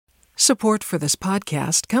Support for this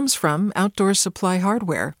podcast comes from Outdoor Supply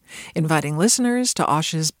Hardware, inviting listeners to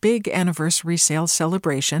Osh's big anniversary sale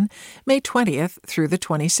celebration, May 20th through the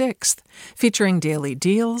 26th, featuring daily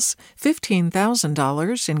deals,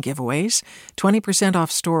 $15,000 in giveaways, 20% off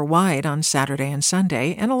store-wide on Saturday and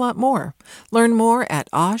Sunday, and a lot more. Learn more at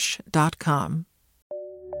osh.com.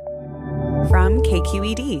 From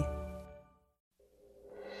KQED.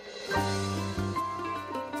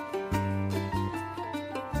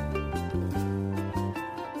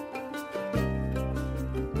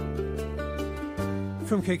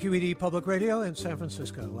 From KQED Public Radio in San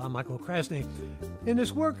Francisco, I'm Michael Krasny. In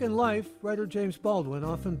his work and life, writer James Baldwin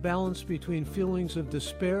often balanced between feelings of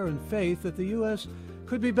despair and faith that the U.S.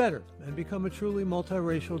 could be better and become a truly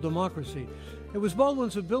multiracial democracy. It was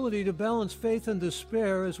Baldwin's ability to balance faith and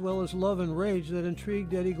despair as well as love and rage that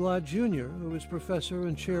intrigued Eddie Glaude Jr., who is professor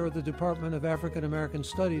and chair of the Department of African American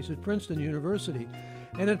Studies at Princeton University,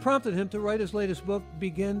 and it prompted him to write his latest book,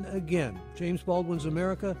 Begin Again, James Baldwin's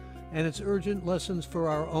America and its urgent lessons for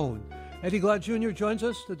our own. Eddie Glaude Jr. joins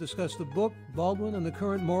us to discuss the book, Baldwin, and the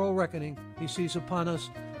current moral reckoning he sees upon us.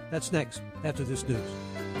 That's next, after this news.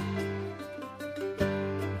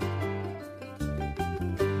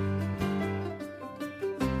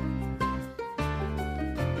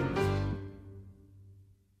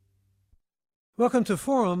 Welcome to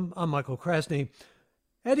Forum. I'm Michael Krasny.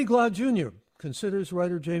 Eddie Glaude Jr. considers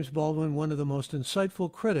writer James Baldwin one of the most insightful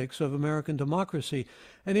critics of American democracy,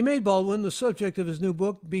 and he made Baldwin the subject of his new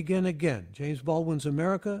book, Begin Again, James Baldwin's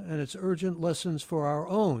America and its Urgent Lessons for Our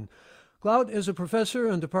Own. Glaude is a professor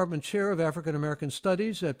and department chair of African American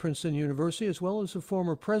Studies at Princeton University, as well as a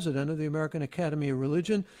former president of the American Academy of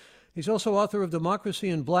Religion. He's also author of Democracy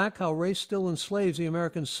in Black, How Race Still Enslaves the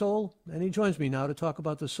American Soul, and he joins me now to talk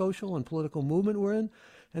about the social and political movement we're in,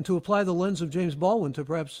 and to apply the lens of James Baldwin to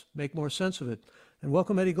perhaps make more sense of it. And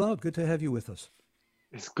welcome, Eddie Glaude. Good to have you with us.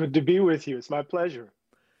 It's good to be with you. It's my pleasure.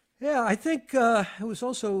 Yeah, I think it was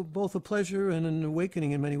also both a pleasure and an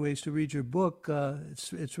awakening in many ways to read your book.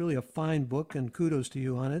 It's really a fine book, and kudos to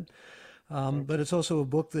you on it. But it's also a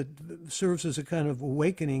book that serves as a kind of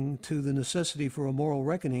awakening to the necessity for a moral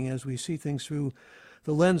reckoning as we see things through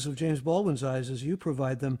the lens of James Baldwin's eyes as you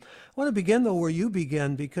provide them. I want to begin, though, where you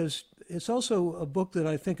began, because it's also a book that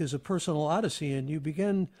I think is a personal odyssey, and you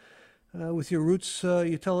begin with your roots,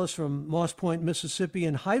 you tell us, from Moss Point, Mississippi,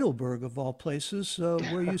 and Heidelberg, of all places,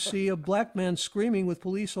 where you see a black man screaming with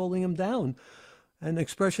police holding him down, and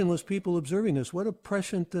expressionless people observing this. What a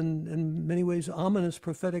prescient and, in many ways, ominous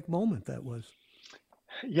prophetic moment that was.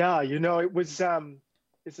 Yeah, it was,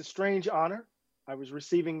 it's a strange honor. I was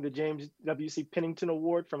receiving the James W.C. Pennington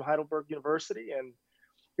Award from Heidelberg University, and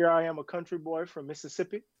here I am, a country boy from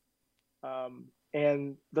Mississippi.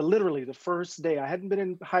 And literally the first day, I hadn't been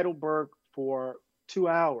in Heidelberg for 2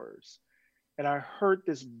 hours, and I heard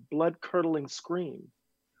this blood-curdling scream.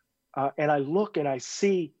 And I look and I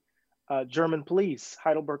see German police,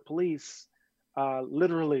 Heidelberg police,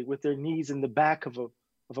 literally with their knees in the back of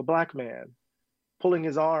a black man, pulling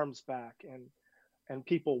his arms back, and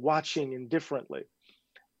people watching indifferently.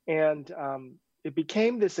 And it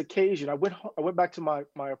became this occasion. I went back to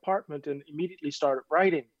my apartment and immediately started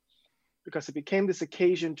writing, because it became this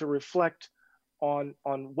occasion to reflect on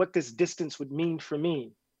what this distance would mean for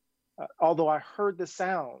me. Although I heard the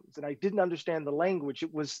sounds and I didn't understand the language,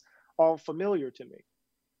 it was all familiar to me.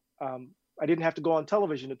 I didn't have to go on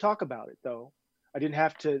television to talk about it, though. I didn't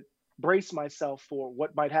have to brace myself for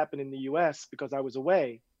what might happen in the US because I was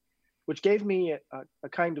away, which gave me a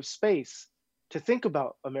kind of space to think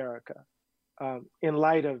about America in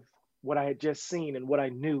light of what I had just seen and what I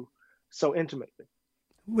knew so intimately.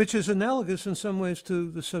 Which is analogous in some ways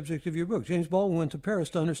to the subject of your book. James Baldwin went to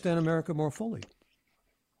Paris to understand America more fully.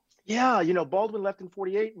 Yeah, Baldwin left in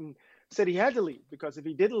 1948 and said he had to leave, because if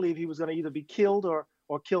he didn't leave, he was going to either be killed or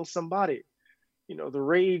kill somebody. The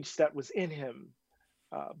rage that was in him,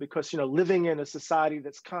 because, living in a society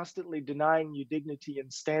that's constantly denying you dignity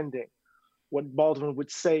and standing, what Baldwin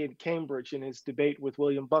would say in Cambridge in his debate with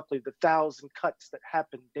William Buckley, the 1,000 cuts that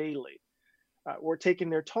happen daily were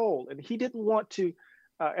taking their toll. And he didn't want to,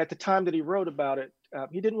 at the time that he wrote about it,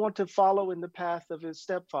 he didn't want to follow in the path of his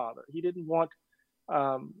stepfather. He didn't want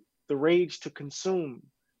the rage to consume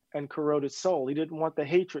and corrode his soul. He didn't want the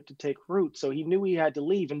hatred to take root. So he knew he had to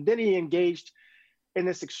leave. And then he engaged in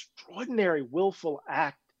this extraordinary willful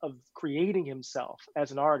act of creating himself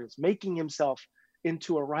as an artist, making himself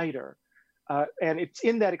into a writer. And it's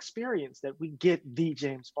in that experience that we get the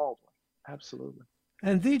James Baldwin. Absolutely.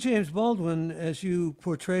 And the James Baldwin, as you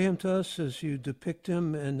portray him to us, as you depict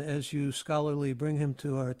him, and as you scholarly bring him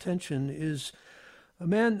to our attention, is a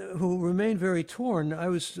man who remained very torn.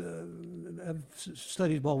 I've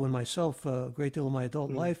studied Baldwin myself a great deal of my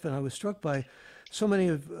adult life, and I was struck by so many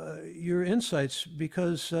of your insights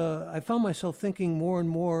because I found myself thinking more and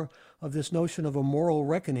more of this notion of a moral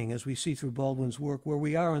reckoning as we see through Baldwin's work, where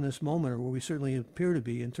we are in this moment, or where we certainly appear to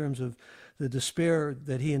be, in terms of the despair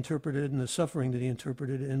that he interpreted and the suffering that he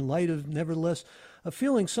interpreted, in light of, nevertheless, a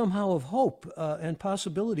feeling somehow of hope and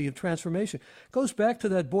possibility of transformation. It goes back to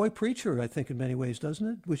that boy preacher, I think, in many ways, doesn't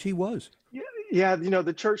it? Which he was. Yeah,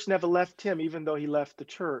 the church never left him, even though he left the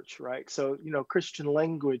church, right? So, Christian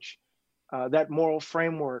language, that moral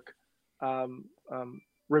framework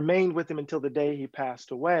remained with him until the day he passed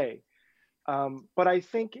away. But I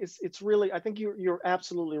think it's really, I think you're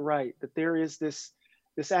absolutely right that there is this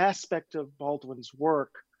aspect of Baldwin's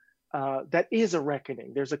work that is a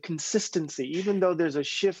reckoning. There's a consistency, even though there's a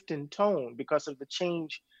shift in tone because of the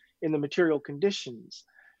change in the material conditions.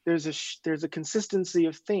 There's a consistency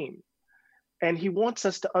of theme, and he wants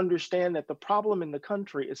us to understand that the problem in the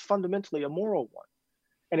country is fundamentally a moral one,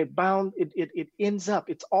 and it ends up,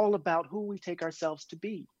 it's all about who we take ourselves to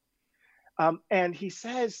be. And he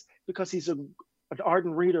says, because he's an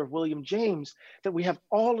ardent reader of William James, that we have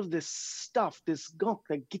all of this stuff, this gunk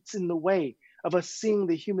that gets in the way of us seeing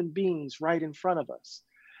the human beings right in front of us.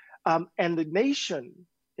 And the nation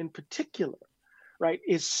in particular, right,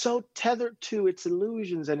 is so tethered to its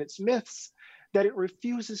illusions and its myths that it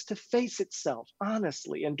refuses to face itself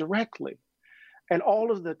honestly and directly. And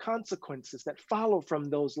all of the consequences that follow from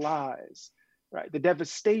those lies, right, the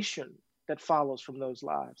devastation that follows from those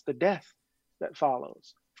lives, the death that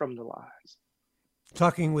follows from the lies.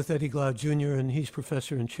 Talking with Eddie Glaude Jr., and he's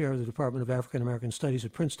professor and chair of the Department of African American Studies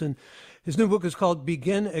at Princeton. His new book is called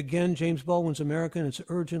Begin Again, James Baldwin's America and Its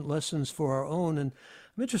Urgent Lessons for Our Own. And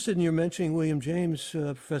I'm interested in your mentioning William James,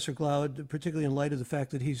 Professor Glaude, particularly in light of the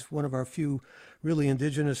fact that he's one of our few really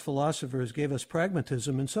indigenous philosophers, gave us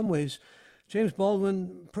pragmatism. In some ways, James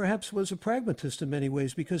Baldwin perhaps was a pragmatist in many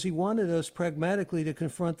ways because he wanted us pragmatically to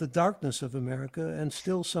confront the darkness of America and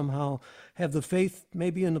still somehow have the faith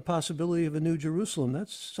maybe in the possibility of a new Jerusalem. That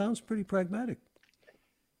sounds pretty pragmatic.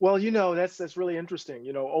 Well, that's really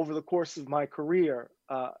interesting. Over the course of my career,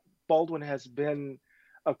 Baldwin has been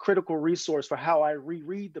a critical resource for how I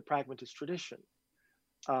reread the pragmatist tradition.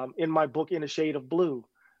 In my book, In a Shade of Blue,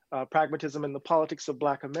 Pragmatism and the Politics of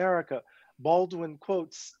Black America, Baldwin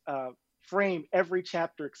quotes frame every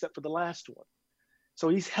chapter except for the last one. So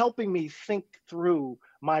he's helping me think through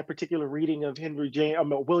my particular reading of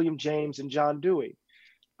William James and John Dewey.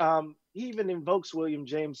 He even invokes William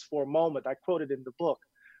James for a moment. I quote it in the book.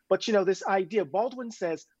 But this idea, Baldwin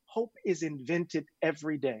says, hope is invented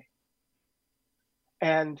every day.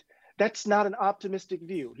 And that's not an optimistic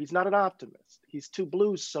view. He's not an optimist. He's too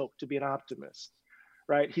blues-soaked to be an optimist,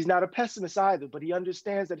 right? He's not a pessimist either, but he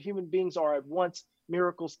understands that human beings are at once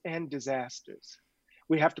miracles and disasters.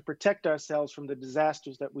 We have to protect ourselves from the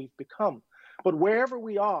disasters that we've become. But wherever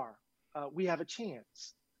we are, we have a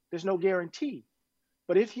chance. There's no guarantee.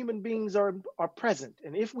 But if human beings are present,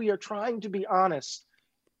 and if we are trying to be honest,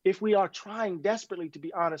 if we are trying desperately to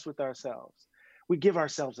be honest with ourselves, we give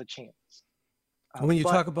ourselves a chance. When you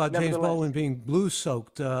talk about James Baldwin being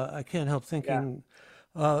blues-soaked, I can't help thinking,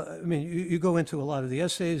 you go into a lot of the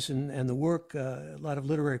essays and the work, a lot of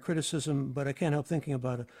literary criticism, but I can't help thinking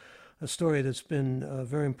about a story that's been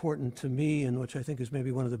very important to me and which I think is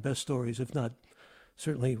maybe one of the best stories, if not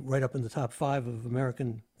certainly right up in the top 5 of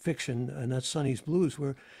American fiction, and that's Sonny's Blues,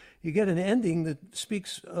 where you get an ending that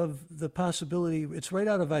speaks of the possibility, it's right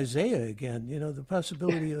out of Isaiah again, the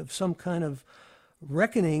possibility of some kind of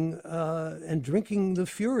reckoning and drinking the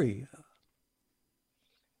fury.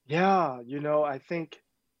 Yeah, I think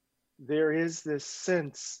there is this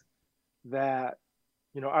sense that,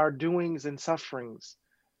 our doings and sufferings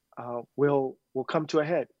will come to a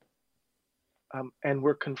head. And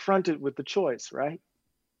we're confronted with the choice, right?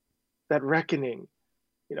 That reckoning,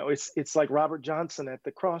 it's like Robert Johnson at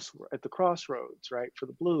the crossroads, right? For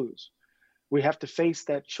the blues. We have to face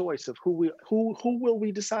that choice of who will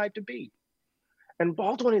we decide to be? And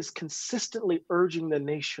Baldwin is consistently urging the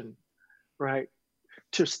nation, right,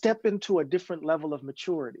 to step into a different level of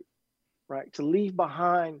maturity, right? To leave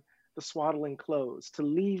behind the swaddling clothes, to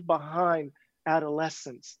leave behind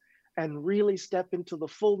adolescence, and really step into the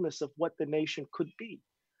fullness of what the nation could be.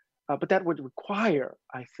 But that would require,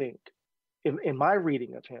 I think, in my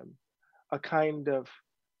reading of him, a kind of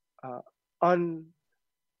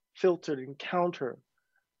unfiltered encounter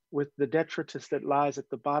with the detritus that lies at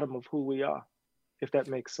the bottom of who we are, if that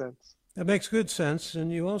makes sense. That makes good sense.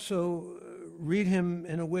 And you also read him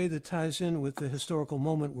in a way that ties in with the historical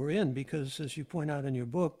moment we're in, because as you point out in your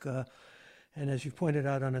book, And as you pointed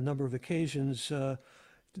out on a number of occasions,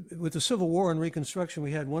 with the Civil War and Reconstruction,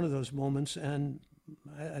 we had one of those moments, and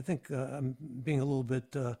I think I'm being a little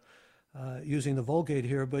bit using the Vulgate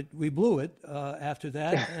here, but we blew it after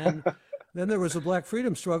that. And then there was the Black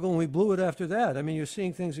Freedom Struggle, and we blew it after that. I mean, you're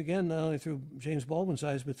seeing things again, not only through James Baldwin's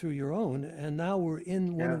eyes, but through your own. And now we're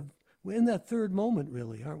in that third moment,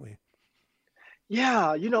 really, aren't we?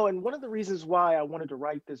 Yeah, and one of the reasons why I wanted to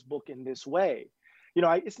write this book in this way,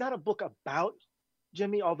 it's not a book about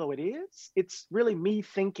Jimmy, although it is. It's really me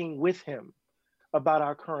thinking with him about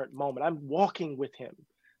our current moment. I'm walking with him,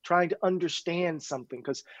 trying to understand something,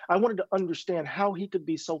 because I wanted to understand how he could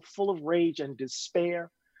be so full of rage and despair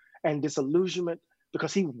and disillusionment,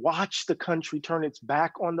 because he watched the country turn its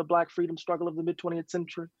back on the Black freedom struggle of the mid-20th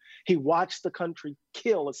century. He watched the country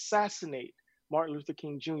assassinate Martin Luther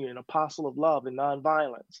King Jr., an apostle of love and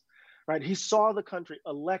nonviolence, right? He saw the country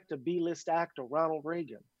elect a B-list actor, Ronald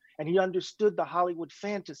Reagan, and he understood the Hollywood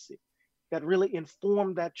fantasy that really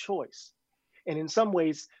informed that choice. And in some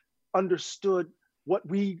ways understood what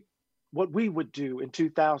we would do in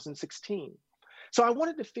 2016. So I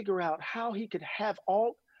wanted to figure out how he could have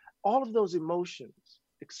all of those emotions,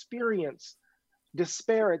 experience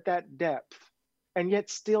despair at that depth, and yet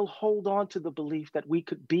still hold on to the belief that we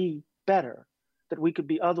could be better, that we could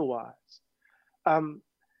be otherwise.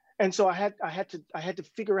 And so I had to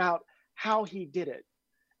figure out how he did it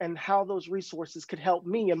and how those resources could help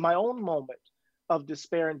me in my own moment of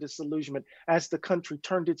despair and disillusionment as the country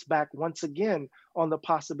turned its back once again on the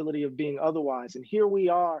possibility of being otherwise. And here we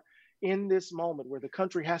are in this moment where the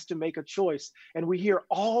country has to make a choice, and we hear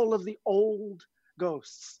all of the old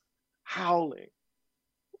ghosts howling.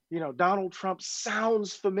 Donald Trump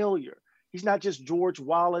sounds familiar. He's not just George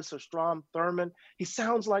Wallace or Strom Thurmond. He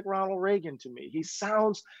sounds like Ronald Reagan to me. He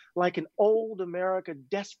sounds like an old America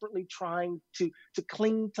desperately trying to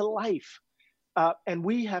cling to life. And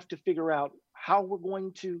we have to figure out how we're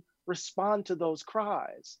going to respond to those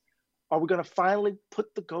cries. Are we going to finally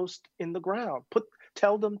put the ghost in the ground,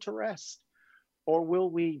 tell them to rest? Or will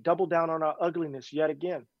we double down on our ugliness yet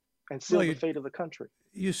again and seal the fate of the country?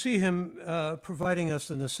 You see him providing us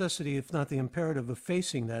the necessity, if not the imperative, of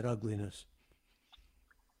facing that ugliness.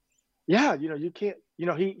 Yeah, you can't,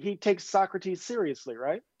 he takes Socrates seriously,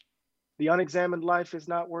 right? The unexamined life is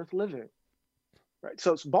not worth living, right?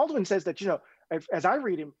 So Baldwin says that, as I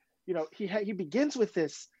read him, he begins with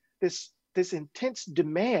this intense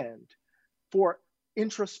demand for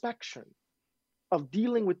introspection, of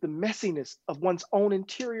dealing with the messiness of one's own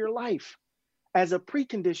interior life as a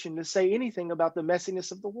precondition to say anything about the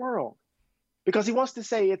messiness of the world. Because he wants to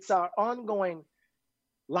say it's our ongoing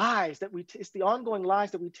lies it's the ongoing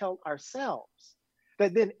lies that we tell ourselves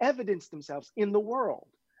that then evidence themselves in the world.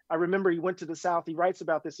 I remember he went to the South. He writes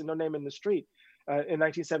about this in No Name in the Street in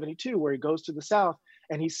 1972, where he goes to the South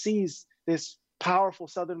and he sees this powerful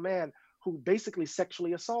Southern man who basically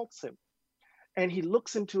sexually assaults him. And he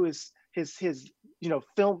looks into his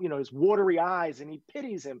film, his watery eyes, and he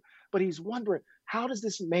pities him, but he's wondering, how does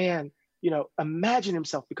this man, imagine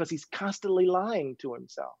himself, because he's constantly lying to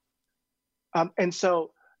himself. And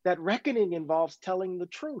so that reckoning involves telling the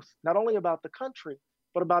truth, not only about the country,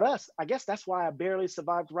 but about us. I guess that's why I barely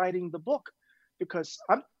survived writing the book, because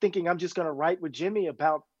I'm thinking I'm just going to write with Jimmy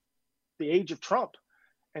about the age of Trump.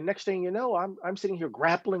 And next thing you know, I'm sitting here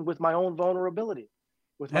grappling with my own vulnerability.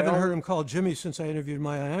 I haven't heard him called Jimmy since I interviewed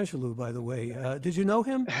Maya Angelou, by the way. Did you know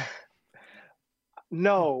him?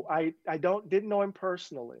 No, I didn't know him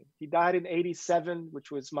personally. He died in '87,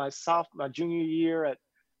 which was my junior year at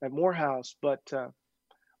Morehouse. But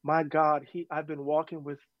my God, I've been walking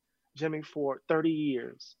with Jimmy for 30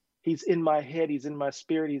 years. He's in my head, he's in my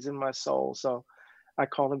spirit, he's in my soul. So I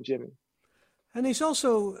call him Jimmy. And he's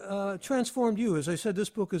also transformed you. As I said, this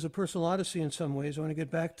book is a personal odyssey in some ways. I want to get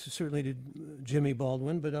back certainly to Jimmy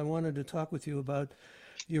Baldwin, but I wanted to talk with you about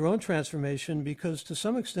your own transformation, because to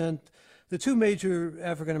some extent, the two major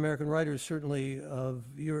African-American writers, certainly of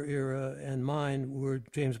your era and mine, were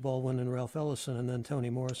James Baldwin and Ralph Ellison, and then Toni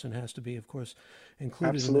Morrison has to be, of course,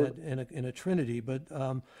 included Absolutely. in that in a trinity. But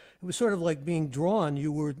it was sort of like being drawn.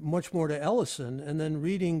 You were much more to Ellison, and then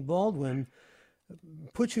reading Baldwin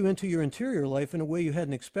put you into your interior life in a way you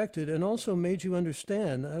hadn't expected, and also made you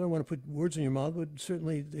understand, I don't want to put words in your mouth, but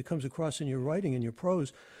certainly it comes across in your writing and your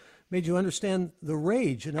prose, made you understand the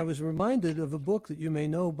rage. And I was reminded of a book that you may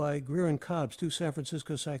know by Greer and Cobbs, two San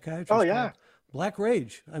Francisco psychiatrists. Oh, yeah. Black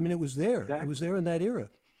Rage. I mean, it was there. Exactly. It was there in that era.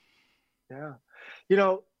 Yeah.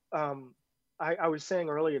 I was saying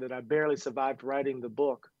earlier that I barely survived writing the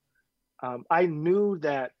book. I knew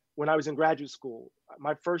that when I was in graduate school,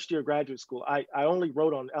 my first year of graduate school, I only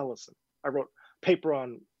wrote on Ellison. I wrote paper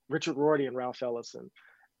on Richard Rorty and Ralph Ellison,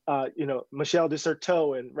 Michel de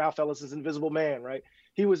Certeau and Ralph Ellison's Invisible Man, right?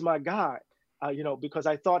 He was my guy, because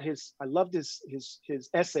I thought I loved his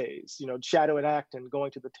essays, Shadow and Act and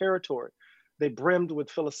Going to the Territory. They brimmed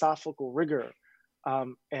with philosophical rigor,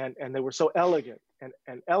 and they were so elegant.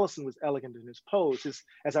 And Ellison was elegant in his pose.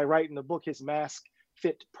 As I write in the book, his mask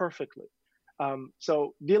fit perfectly.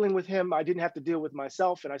 So dealing with him, I didn't have to deal with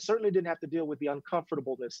myself, and I certainly didn't have to deal with the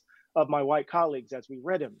uncomfortableness of my white colleagues as we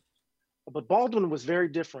read him. But Baldwin was very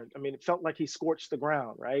different. I mean, it felt like he scorched the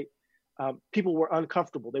ground, right? People were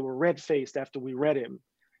uncomfortable. They were red-faced after we read him.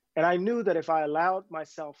 And I knew that if I allowed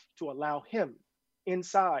myself to allow him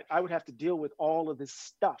inside, I would have to deal with all of this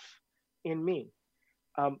stuff in me.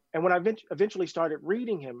 And when I eventually started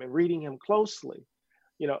reading him closely,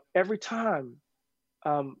 every time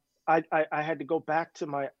I had to go back to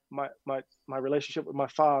my relationship with my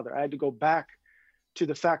father. I had to go back to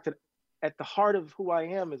the fact that at the heart of who I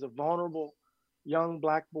am is a vulnerable young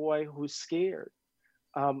Black boy who's scared,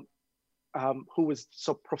 who was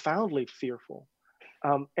so profoundly fearful.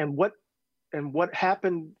 And what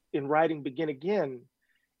happened in writing Begin Again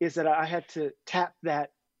is that I had to tap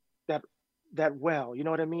that well. You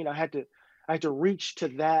know what I mean? I had to reach to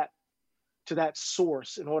that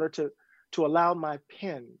source in order to allow my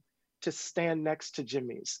pen to stand next to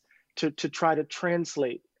Jimmy's, to try to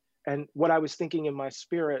translate and what I was thinking in my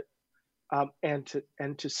spirit, and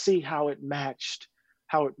to see how it matched,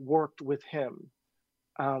 how it worked with him.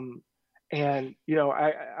 I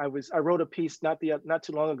wrote a piece not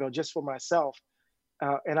too long ago just for myself,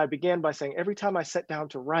 and I began by saying every time I sat down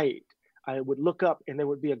to write, I would look up and there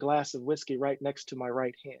would be a glass of whiskey right next to my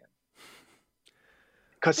right hand,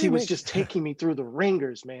 because he was just taking me through the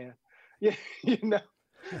ringers, man. Yeah,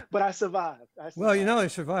 But I survived. Well, I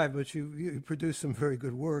survived, but you produced some very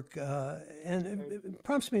good work. And it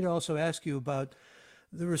prompts me to also ask you about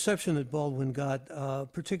the reception that Baldwin got,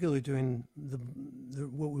 particularly during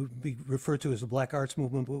what would be referred to as the Black Arts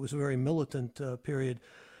Movement, but it was a very militant period.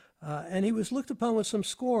 And he was looked upon with some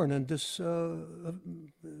scorn, and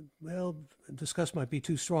disgust might be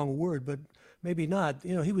too strong a word, but maybe not.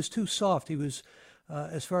 He was too soft. He was,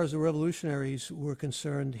 as far as the revolutionaries were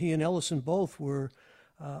concerned, he and Ellison both were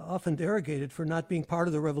often derogated for not being part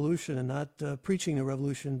of the revolution and not preaching the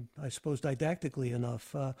revolution, I suppose, didactically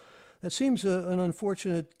enough. That seems an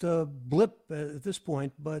unfortunate blip at this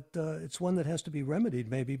point, but it's one that has to be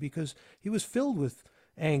remedied maybe, because he was filled with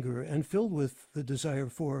anger and filled with the desire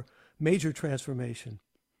for major transformation.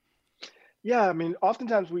 Yeah, I mean,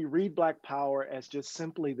 oftentimes we read Black Power as just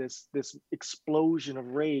simply this explosion of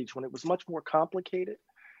rage, when it was much more complicated.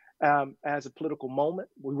 As a political moment,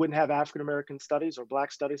 we wouldn't have African American studies or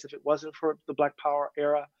Black studies if it wasn't for the Black Power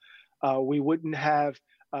era. We wouldn't have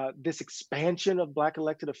this expansion of Black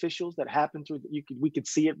elected officials that happened through. We could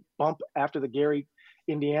see it bump after the Gary,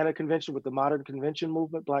 Indiana convention with the modern convention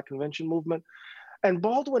movement, Black convention movement. And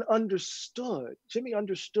Baldwin Jimmy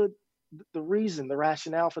understood the reason, the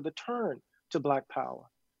rationale for the turn to Black Power.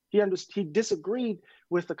 He disagreed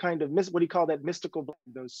with the kind of what he called that mystical Black,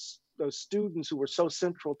 those students who were so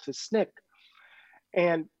central to SNCC.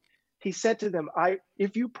 And he said to them,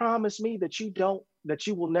 if you promise me that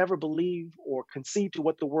you will never believe or concede to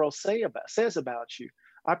what the world says about you,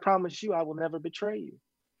 I promise you I will never betray you.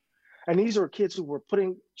 And these are kids who were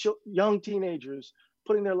young teenagers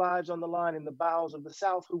putting their lives on the line in the bowels of the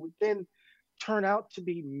South, who would then turn out to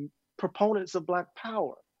be proponents of Black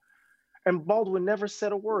Power. And Baldwin never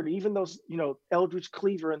said a word, even those, Eldridge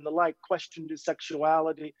Cleaver and the like questioned his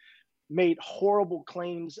sexuality, made horrible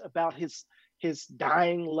claims about his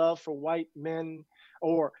dying love for white men,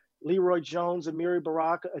 or Leroy Jones and Amiri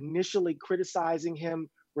Baraka initially criticizing him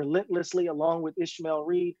relentlessly along with Ishmael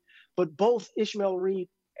Reed. But both Ishmael Reed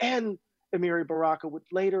and Amiri Baraka would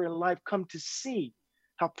later in life come to see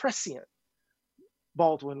how prescient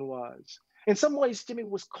Baldwin was. In some ways, Jimmy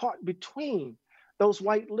was caught between those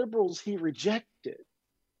white liberals he rejected,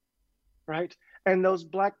 right? And those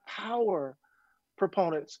Black Power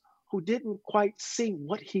proponents who didn't quite see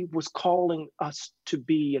what he was calling us to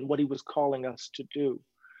be and what he was calling us to do.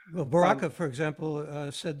 Well, Baraka, for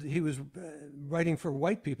example, said he was writing for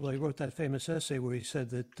white people. He wrote that famous essay where he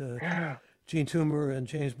said that Gene Toomer and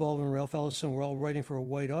James Baldwin and Ralph Ellison were all writing for a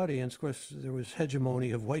white audience. Of course, there was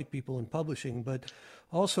hegemony of white people in publishing, but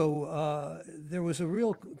also there was a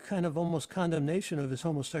real kind of almost condemnation of his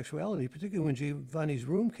homosexuality, particularly when Giovanni's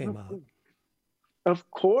Room came out. Of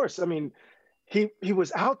course. I mean, he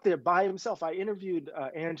was out there by himself. I interviewed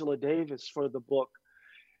Angela Davis for the book,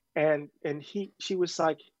 and she was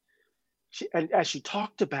like, and as she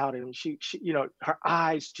talked about him, she her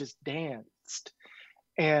eyes just danced,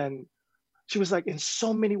 and She was like, in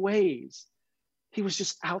so many ways, he was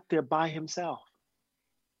just out there by himself,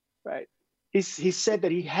 right? He said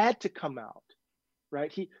that he had to come out,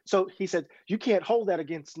 right? So he said, you can't hold that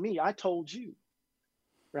against me. I told you,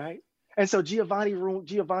 right? And so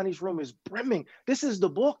Giovanni's room is brimming. This is the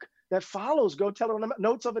book that follows Go Tell It on the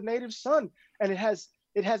Notes of a Native Son. And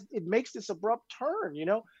it makes this abrupt turn,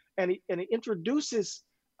 and it introduces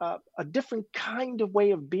a different kind of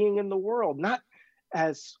way of being in the world, not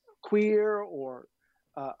as queer or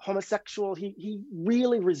homosexual. He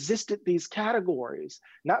really resisted these categories,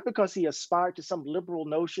 not because he aspired to some liberal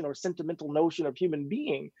notion or sentimental notion of human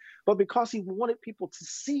being, but because he wanted people to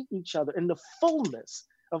see each other in the fullness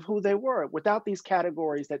of who they were without these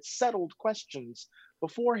categories that settled questions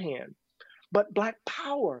beforehand. But Black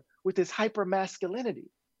power, with its hypermasculinity,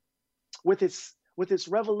 with its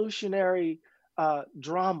revolutionary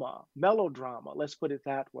drama, melodrama, let's put it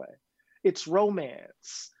that way, its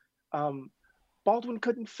romance, Baldwin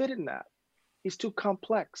couldn't fit in that. He's too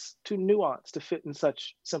complex, too nuanced to fit in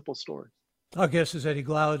such simple stories. Our guest is Eddie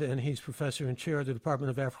Glaude, and he's professor and chair of the Department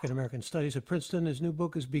of African American Studies at Princeton. His new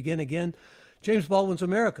book is Begin Again, James Baldwin's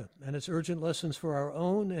America, and its urgent lessons for our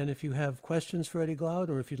own. And if you have questions for Eddie Glaude,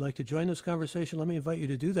 or if you'd like to join this conversation, let me invite you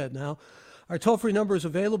to do that now. Our toll-free number is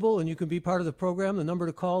available, and you can be part of the program. The number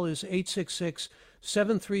to call is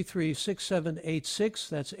 866-733-6786.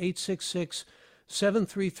 That's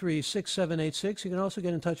 866-733-6786. You can also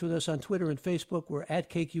get in touch with us on Twitter and Facebook. We're at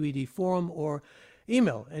KQED Forum, or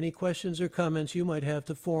email any questions or comments you might have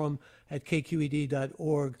to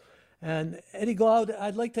forum@kqed.org. And Eddie Glaude,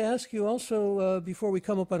 I'd like to ask you also, before we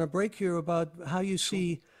come up on a break here, about how you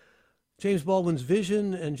see James Baldwin's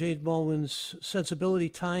vision and James Baldwin's sensibility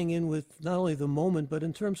tying in with not only the moment, but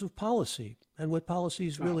in terms of policy, and what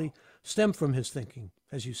policies really stem from his thinking,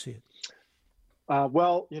 as you see it.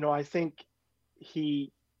 Well, I think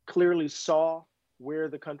he clearly saw where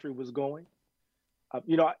the country was going.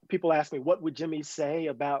 People ask me, what would Jimmy say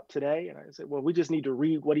about today? And I said, well, we just need to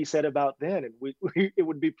read what he said about then, and it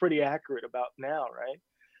would be pretty accurate about now, right?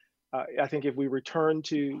 I think if we return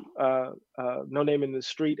to No Name in the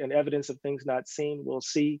Street and Evidence of Things Not Seen, we'll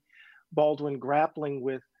see Baldwin grappling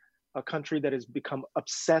with a country that has become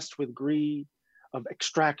obsessed with greed, of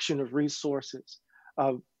extraction of resources,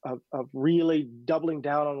 of really doubling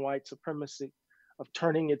down on white supremacy, of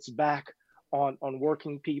turning its back on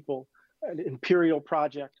working people, an imperial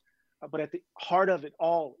project. But at the heart of it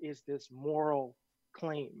all is this moral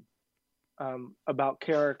claim about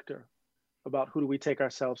character, about who do we take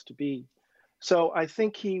ourselves to be. So I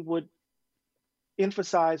think he would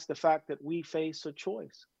emphasize the fact that we face a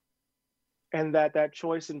choice, and that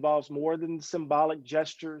choice involves more than symbolic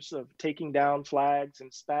gestures of taking down flags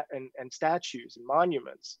and statues and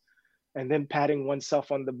monuments, and then patting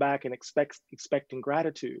oneself on the back and expecting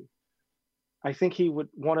gratitude. I think he would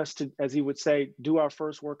want us to, as he would say, do our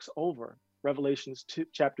first works over. Revelations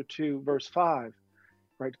chapter 2, verse 5,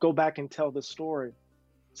 right? Go back and tell the story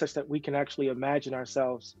such that we can actually imagine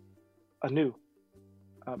ourselves anew.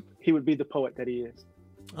 He would be the poet that he is.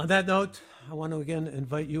 On that note, I want to again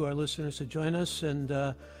invite you, our listeners, to join us,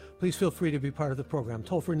 and please feel free to be part of the program.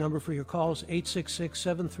 Toll-free number for your calls,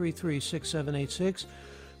 866-733-6786.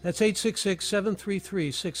 That's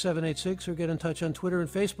 866-733-6786, or get in touch on Twitter and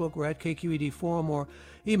Facebook. We're at KQED Forum, or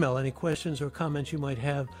email any questions or comments you might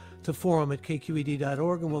have to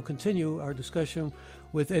forum@kqed.org, and we'll continue our discussion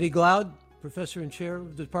with Eddie Glaude, professor and chair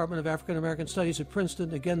of the Department of African American Studies at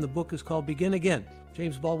Princeton. Again, the book is called Begin Again,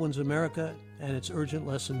 James Baldwin's America and its urgent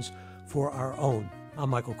lessons for our own. I'm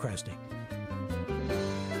Michael Krasny.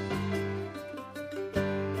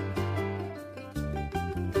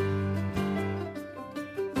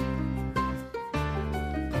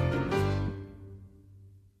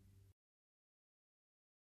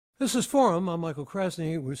 This is Forum. I'm Michael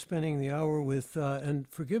Krasny. We're spending the hour with, and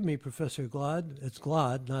forgive me, Professor Glaude. It's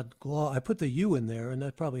Glaude, not Glaude. I put the U in there, and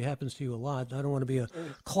that probably happens to you a lot. I don't want to be a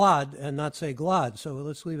clod and not say Glaude, so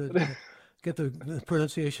let's leave it, get the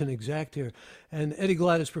pronunciation exact here. And Eddie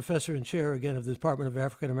Glaude is professor and chair, again, of the Department of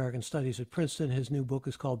African American Studies at Princeton. His new book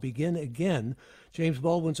is called Begin Again, James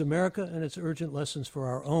Baldwin's America and its urgent lessons for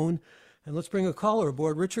our own. And let's bring a caller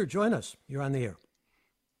aboard. Richard, join us. You're on the air.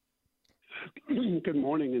 Good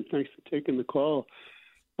morning, and thanks for taking the call.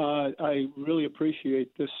 I really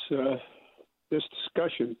appreciate this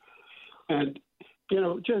discussion. And,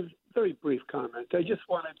 just very brief comment. I just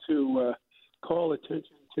wanted to call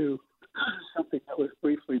attention to something that was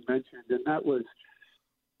briefly mentioned, and that was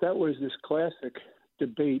this classic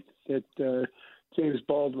debate that James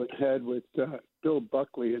Baldwin had with Bill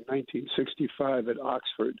Buckley in 1965 at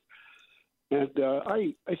Oxford. And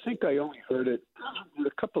I think I only heard it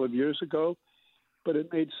a couple of years ago, but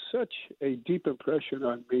it made such a deep impression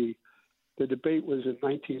on me. The debate was in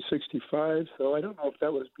 1965, so I don't know if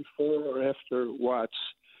that was before or after Watts,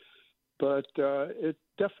 but it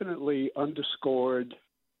definitely underscored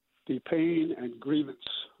the pain and grievance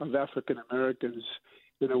of African Americans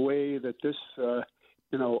in a way that this,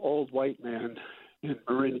 old white man in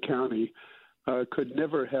Marin County could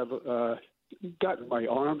never have gotten my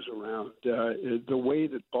arms around the way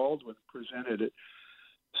that Baldwin presented it.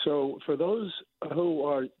 So for those who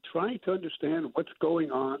are trying to understand what's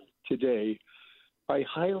going on today, I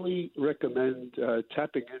highly recommend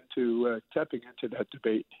tapping into that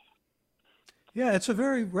debate. Yeah, it's a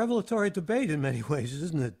very revelatory debate in many ways,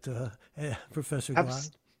 isn't it, Professor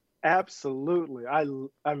Glide? Absolutely.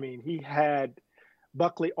 I mean, he had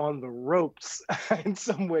Buckley on the ropes in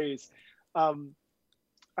some ways.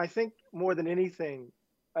 I think more than anything,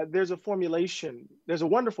 there's a formulation. There's a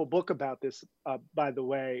wonderful book about this, by the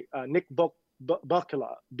way, Nick Buccola,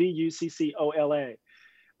 Buccola,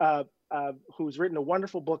 who's written a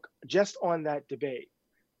wonderful book just on that debate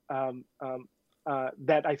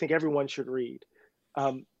that I think everyone should read.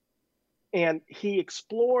 And he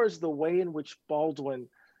explores the way in which Baldwin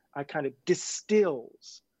kind of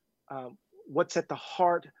distills what's at the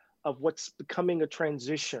heart of what's becoming a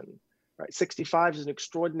transition. Right? 65 is an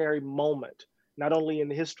extraordinary moment, not only in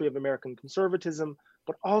the history of American conservatism,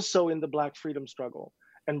 but also in the Black freedom struggle.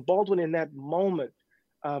 And Baldwin in that moment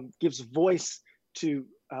gives voice to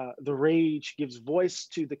the rage, gives voice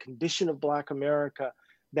to the condition of Black America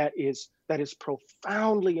that is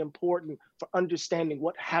profoundly important for understanding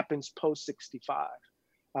what happens post 65.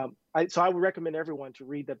 So I would recommend everyone to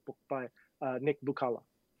read that book by Nick Buccola.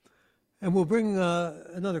 And we'll bring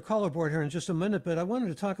another caller aboard here in just a minute, but I wanted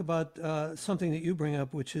to talk about something that you bring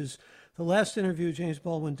up, which is the last interview James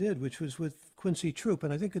Baldwin did, which was with Quincy Troupe.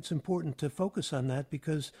 And I think it's important to focus on that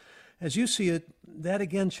because, as you see it, that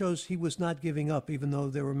again shows he was not giving up, even though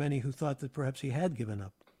there were many who thought that perhaps he had given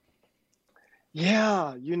up.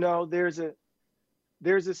 Yeah, there's a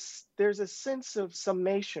sense of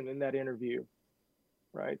summation in that interview,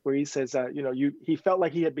 right? Where he says, he felt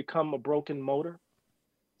like he had become a broken motor,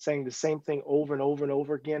 saying the same thing over and over and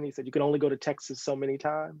over again. He said, you can only go to Texas so many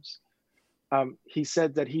times. He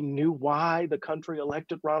said that he knew why the country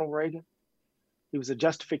elected Ronald Reagan. It was a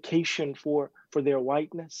justification for their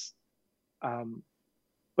whiteness.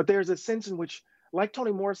 But there's a sense in which, like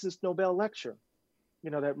Toni Morrison's Nobel lecture,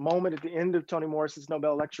 that moment at the end of Toni Morrison's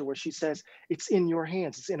Nobel lecture where she says, it's in your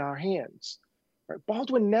hands, it's in our hands. Right?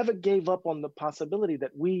 Baldwin never gave up on the possibility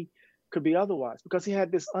that we could be otherwise because he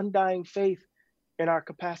had this undying faith in our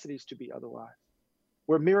capacities to be otherwise.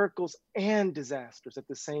 We're miracles and disasters at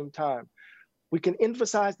the same time. We can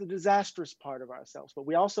emphasize the disastrous part of ourselves, but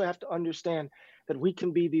we also have to understand that we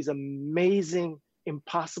can be these amazing,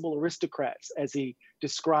 impossible aristocrats, as he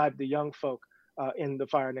described the young folk in The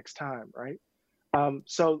Fire Next Time, right?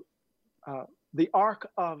 So the arc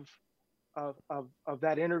of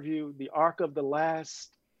that interview, the arc of the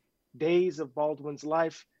last days of Baldwin's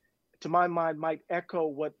life, to my mind, might echo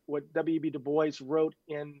what W.E.B. Du Bois wrote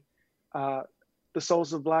in The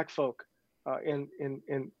Souls of Black Folk in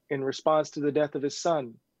response to the death of his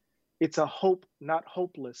son. It's a hope not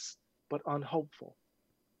hopeless, but unhopeful.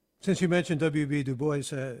 Since you mentioned W.B. Du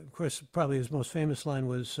Bois, of course, probably his most famous line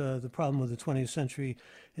was the problem of the 20th century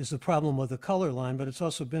is the problem of the color line, but it's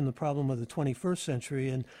also been the problem of the 21st century.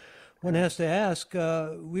 And one has to ask,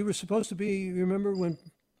 we were supposed to be, remember when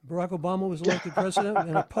Barack Obama was elected president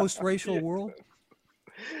in a post-racial world?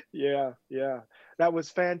 Yeah. That was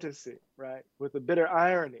fantasy, right? With a bitter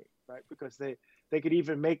irony, right? Because they could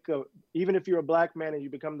even even if you're a Black man and you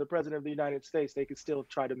become the president of the United States, they could still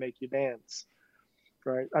try to make you dance.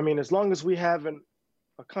 Right. I mean, as long as we have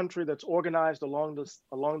a country that's organized along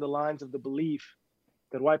the lines of the belief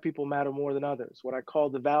that white people matter more than others, what I call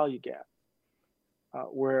the value gap,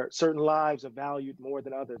 where certain lives are valued more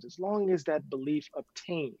than others, as long as that belief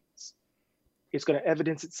obtains, it's going to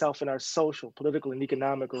evidence itself in our social, political, and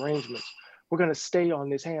economic arrangements. We're going to stay on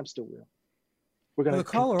this hamster wheel. We're going to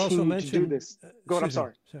continue to do this. Go ahead. I'm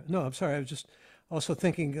sorry. No, I'm sorry. I was just also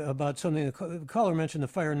thinking about something. The caller mentioned The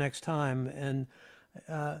Fire Next Time, and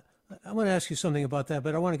I want to ask you something about that,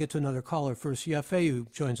 but I want to get to another caller first. Yafeu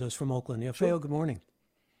joins us from Oakland. Yafeu, sure. Good morning.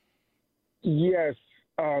 Yes,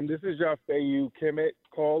 this is Yafeu Kemet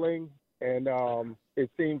calling, and it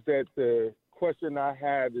seems that the question I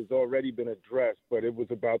had has already been addressed, but it was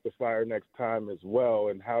about The Fire Next Time as well,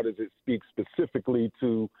 and how does it speak specifically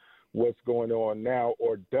to what's going on now,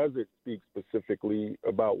 or does it speak specifically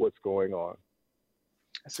about what's going on?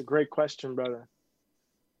 That's a great question, brother.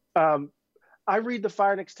 I read The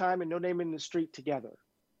Fire Next Time and No Name in the Street together.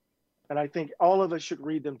 And I think all of us should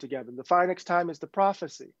read them together. The Fire Next Time is The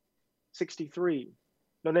Prophecy, 63.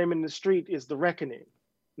 No Name in the Street is The Reckoning,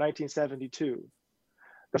 1972.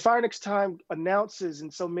 The Fire Next Time announces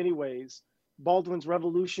in so many ways Baldwin's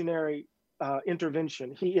revolutionary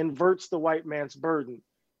intervention. He inverts the white man's burden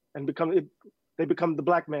and they become the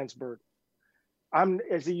black man's burden.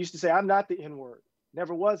 As he used to say, I'm not the N-word.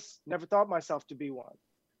 Never was, never thought myself to be one.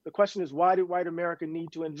 The question is, why did white America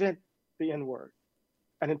need to invent the N-word?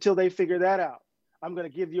 And until they figure that out, I'm going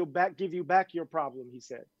to give you back your problem, he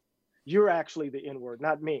said. You're actually the N-word,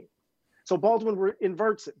 not me. So Baldwin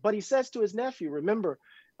inverts it. But he says to his nephew, remember,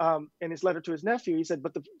 in his letter to his nephew, he said,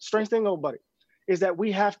 but the strange thing, old buddy, is that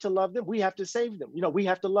we have to love them. We have to save them. You know, we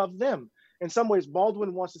have to love them. In some ways,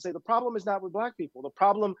 Baldwin wants to say the problem is not with Black people. The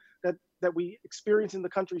problem that we experience in the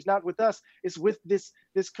country is not with us. It's with this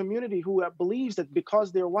community who believes that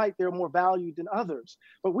because they're white, they're more valued than others.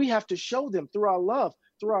 But we have to show them through our love,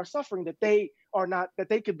 through our suffering, that they are not, that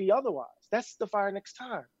they could be otherwise. That's The Fire Next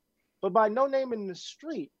Time. But by No Name in the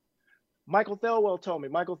Street, Michael Thelwell told me,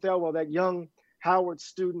 Michael Thelwell, that young Howard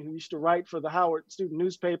student who used to write for the Howard student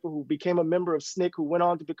newspaper, who became a member of SNCC, who went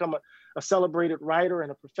on to become a celebrated writer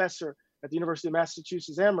and a professor at the University of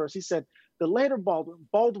Massachusetts Amherst. He said, the later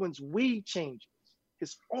Baldwin's we changes,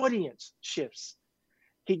 his audience shifts.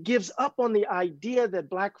 He gives up on the idea that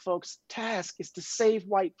Black folks' task is to save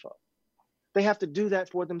white folk. They have to do that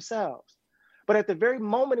for themselves. But at the very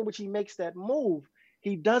moment in which he makes that move,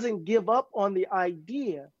 he doesn't give up on the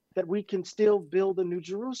idea that we can still build a new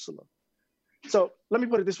Jerusalem. So let me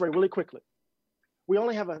put it this way really quickly. We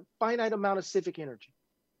only have a finite amount of civic energy.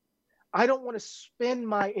 I don't want to spend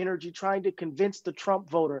my energy trying to convince the Trump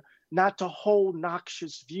voter not to hold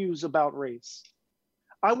noxious views about race.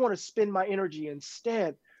 I want to spend my energy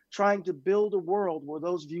instead trying to build a world where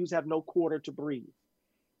those views have no quarter to breathe.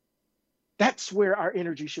 That's where our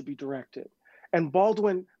energy should be directed. And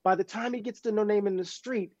Baldwin, by the time he gets to No Name in the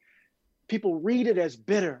Street, people read it as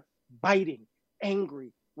bitter, biting,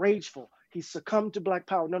 angry, rageful. He succumbed to Black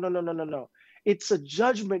power. No. It's a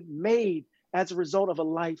judgment made as a result of a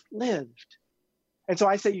life lived. And so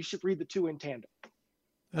I say you should read the two in tandem.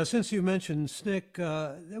 Since you mentioned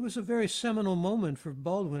SNCC, there was a very seminal moment for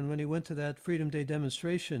Baldwin when he went to that Freedom Day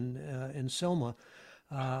demonstration in Selma,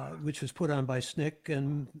 which was put on by SNCC,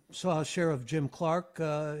 and saw Sheriff Jim Clark.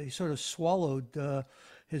 He sort of swallowed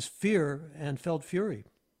his fear and felt fury.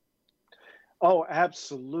 Oh,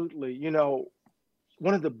 absolutely. You know,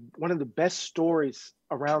 one of the best stories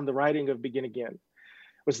around the writing of Begin Again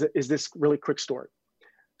is this really quick story.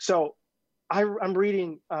 So I'm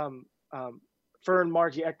reading Fern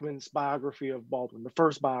Margie Ekman's biography of Baldwin, the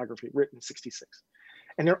first biography written in '66.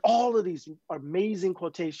 And there are all of these amazing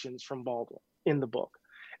quotations from Baldwin in the book.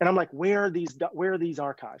 And I'm like, where are these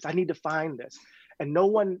archives? I need to find this. And no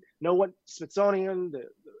one, Smithsonian,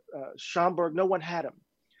 Schomburg, no one had them.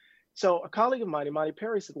 So a colleague of mine, Imani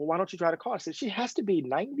Perry, said, well, why don't you try to call? I said, she has to be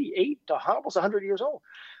 98 to almost 100 years old.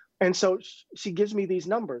 And so she gives me these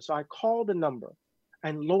numbers. So I called the number,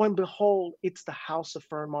 and lo and behold, it's the house of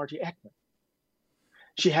Fern Margie Ekman.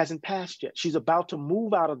 She hasn't passed yet. She's about to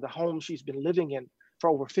move out of the home she's been living in for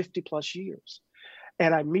over 50 plus years.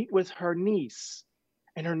 And I meet with her niece,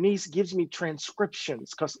 and her niece gives me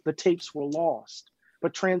transcriptions because the tapes were lost,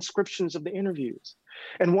 but transcriptions of the interviews.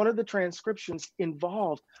 And one of the transcriptions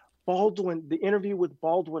involved Baldwin, the interview with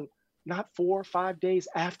Baldwin, not 4 or 5 days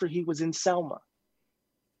after he was in Selma.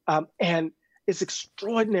 And it's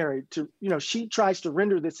extraordinary to, she tries to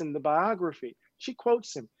render this in the biography. She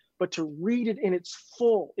quotes him, but to read it in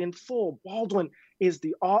full, Baldwin is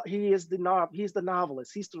the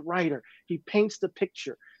novelist, he's the writer. He paints the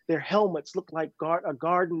picture. Their helmets look like a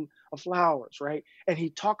garden of flowers, right? And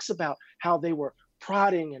he talks about how they were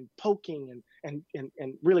prodding and poking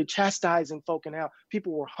and really chastising folk, and how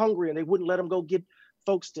people were hungry and they wouldn't let them go get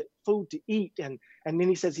folks food to eat. And then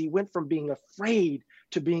he says he went from being afraid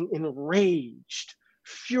to being enraged,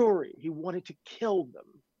 fury. He wanted to kill them,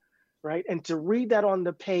 right? And to read that on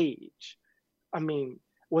the page,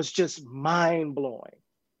 was just mind blowing.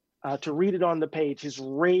 To read it on the page, his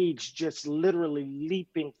rage just literally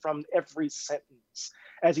leaping from every sentence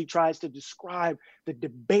as he tries to describe the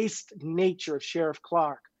debased nature of Sheriff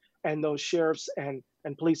Clark and those sheriffs and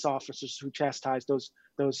police officers who chastise those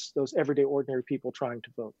everyday ordinary people trying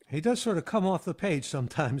to vote. He does sort of come off the page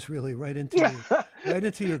sometimes, really, right into your gut.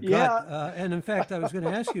 Yeah. And in fact, I was going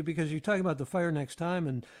to ask you, because you're talking about The Fire Next Time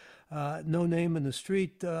and No Name in the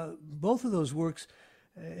Street, both of those works,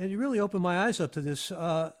 and you really opened my eyes up to this.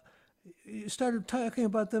 You started talking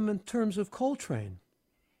about them in terms of Coltrane.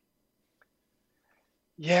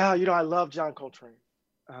 Yeah, I love John Coltrane.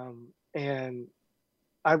 And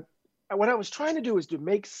I, what I was trying to do is to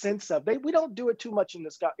make sense of, we don't do it too much in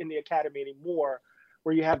the Academy anymore,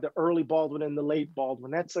 where you have the early Baldwin and the late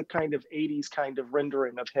Baldwin. That's a kind of 80s kind of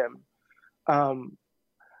rendering of him.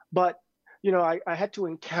 But, I had to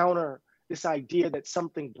encounter this idea that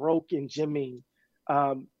something broke in Jimmy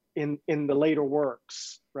in the later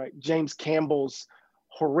works, right? James Campbell's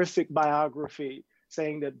horrific biography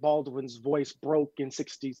saying that Baldwin's voice broke in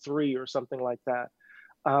 63 or something like that.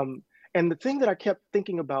 And the thing that I kept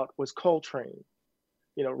thinking about was Coltrane,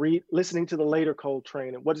 listening to the later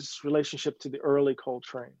Coltrane and what is his relationship to the early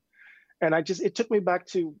Coltrane. And it took me back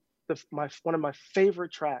to one of my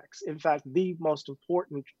favorite tracks, in fact, the most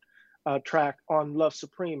important track on Love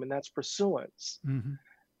Supreme, and that's Pursuance.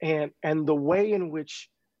 Mm-hmm. And the way in which,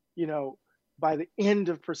 by the end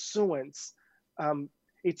of Pursuance,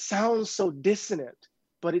 it sounds so dissonant,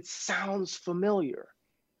 but it sounds familiar,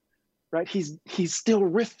 right? He's still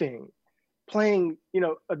riffing, playing,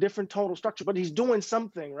 a different tonal structure, but he's doing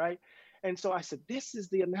something, right? And so I said, this is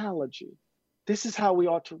the analogy. This is how we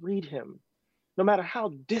ought to read him, no matter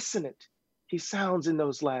how dissonant he sounds in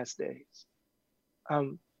those last days.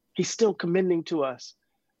 He's still commending to us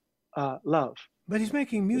love. But he's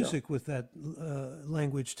making music with that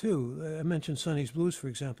language too. I mentioned Sonny's Blues, for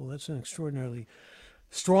example. That's an extraordinarily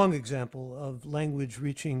strong example of language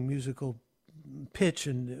reaching musical pitch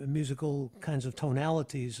and musical kinds of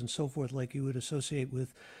tonalities and so forth, like you would associate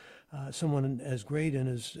with someone as great and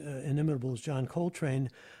as inimitable as John Coltrane.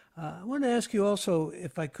 I want to ask you also,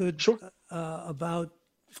 if I could, sure. About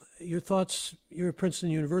your thoughts. You're a Princeton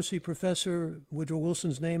University professor. Woodrow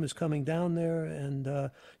Wilson's name is coming down there,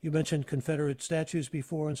 and you mentioned Confederate statues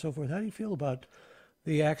before and so forth. How do you feel about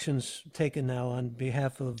the actions taken now on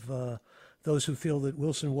behalf of those who feel that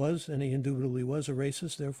Wilson was, and he indubitably was, a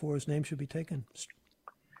racist, therefore his name should be taken?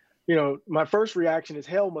 My first reaction is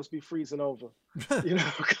hell must be freezing over,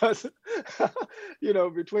 because,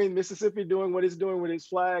 between Mississippi doing what it's doing with his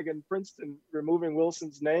flag and Princeton removing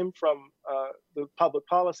Wilson's name from the public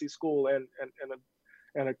policy school and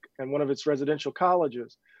one of its residential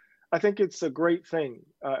colleges, I think it's a great thing,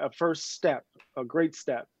 a first step, a great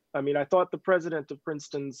step. I mean, I thought the president of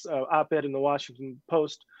Princeton's op-ed in the Washington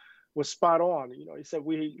Post was spot on. He said,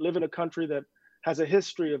 we live in a country that has a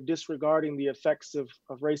history of disregarding the effects of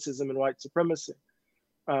racism and white supremacy.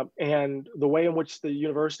 And the way in which the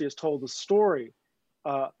university has told the story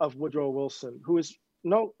of Woodrow Wilson, who is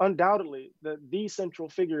undoubtedly the central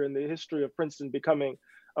figure in the history of Princeton becoming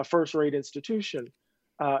a first-rate institution,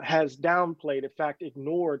 has downplayed, in fact,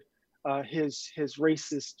 ignored his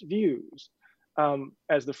racist views.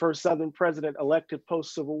 As the first Southern president elected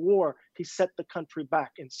post-Civil War, he set the country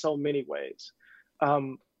back in so many ways.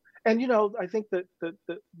 And I think that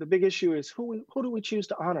the big issue is who do we choose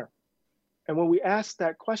to honor? And when we ask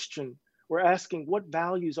that question, we're asking what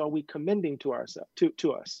values are we commending to ourselves,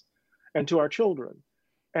 to us, and to our children.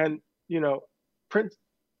 And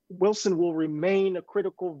Wilson will remain a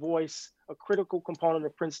critical voice, a critical component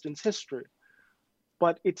of Princeton's history.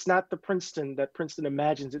 But it's not the Princeton that Princeton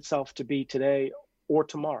imagines itself to be today or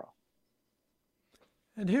tomorrow.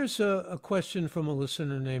 And here's a question from a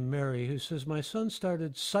listener named Mary, who says, my son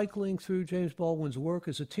started cycling through James Baldwin's work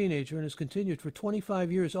as a teenager and has continued for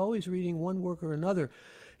 25 years, always reading one work or another.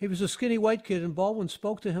 He was a skinny white kid, and Baldwin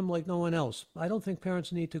spoke to him like no one else. I don't think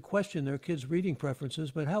parents need to question their kids' reading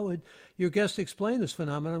preferences, but how would your guest explain this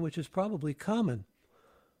phenomenon, which is probably common?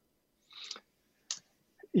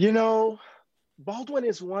 Baldwin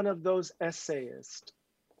is one of those essayists.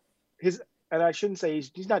 And I shouldn't say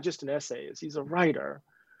he's not just an essayist, he's a writer,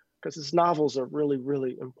 because his novels are really,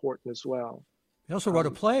 really important as well. He also wrote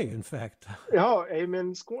a play, in fact. Oh,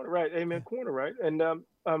 Amen's Corner, right? Amen Corner, right? And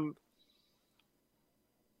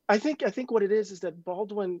I think what it is that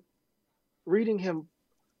Baldwin, reading him,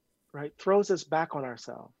 right, throws us back on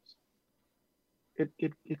ourselves.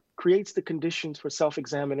 It creates the conditions for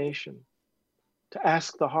self-examination, to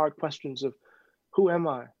ask the hard questions of, who am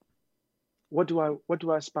I? What do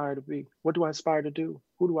I aspire to be? What do I aspire to do?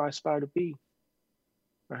 Who do I aspire to be?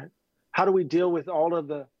 Right? How do we deal with all of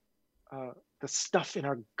the stuff in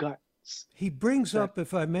our guts? He brings up,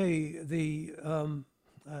 if I may, the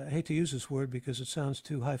I hate to use this word because it sounds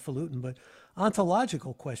too highfalutin, but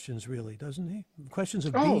ontological questions, really, doesn't he? Questions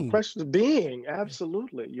of being. Questions of being,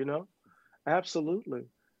 absolutely. Absolutely.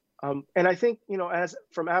 And I think as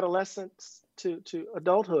from adolescence to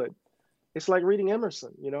adulthood, it's like reading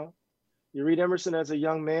Emerson. You read Emerson as a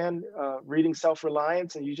young man, reading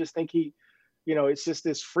Self-Reliance, and you just think it's just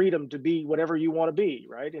this freedom to be whatever you want to be,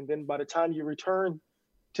 right? And then by the time you return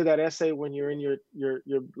to that essay when you're in your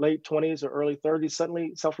late 20s or early 30s,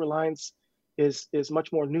 suddenly self-reliance is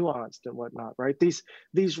much more nuanced and whatnot, right? These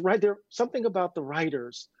right there, something about the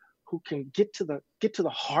writers who can get to the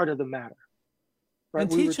heart of the matter, right?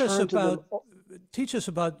 And teach us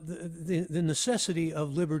about the necessity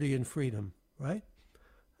of liberty and freedom, right?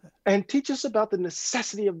 And teach us about the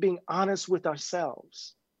necessity of being honest with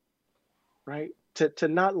ourselves, right? To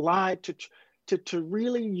not lie, to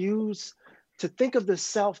really use, to think of the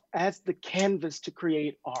self as the canvas to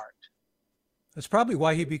create art. That's probably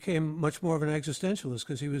why he became much more of an existentialist,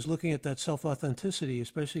 because he was looking at that self-authenticity,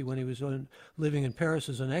 especially when he was living in Paris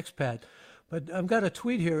as an expat. But I've got a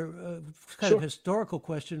tweet here, kind of historical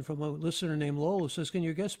question from a listener named Lowell, who says, can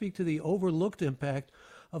your guest speak to the overlooked impact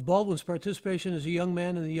of Baldwin's participation as a young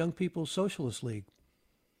man in the Young People's Socialist League?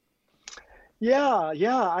 Yeah.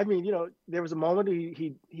 I mean, there was a moment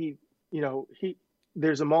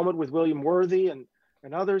there's a moment with William Worthy and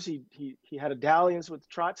others. He had a dalliance with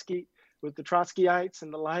Trotsky, with the Trotskyites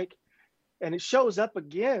and the like. And it shows up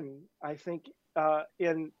again, I think,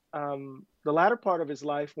 in the latter part of his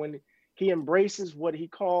life when he embraces what he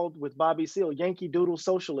called, with Bobby Seale, Yankee Doodle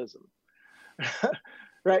socialism.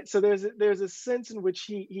 Right. So there's a sense in which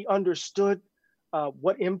he understood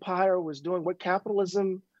what empire was doing, what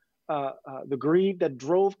capitalism, the greed that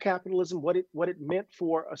drove capitalism, what it meant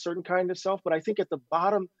for a certain kind of self. But I think at the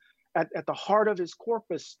bottom, at the heart of his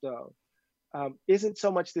corpus, though, isn't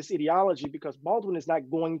so much this ideology, because Baldwin is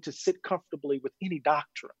not going to sit comfortably with any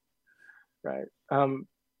doctrine, right?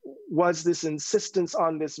 Was this insistence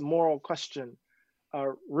on this moral question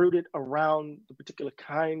rooted around the particular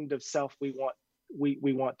kind of self we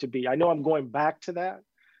want to be? I know I'm going back to that,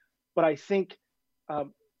 but I think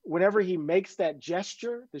whenever he makes that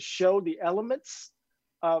gesture to show the elements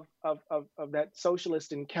of that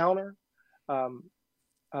socialist encounter,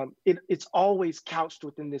 it's always couched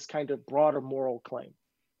within this kind of broader moral claim.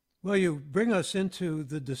 Well, you bring us into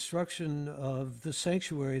the destruction of the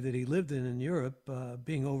sanctuary that he lived in Europe,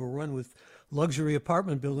 being overrun with luxury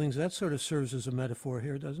apartment buildings. That sort of serves as a metaphor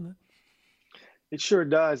here, doesn't it? It sure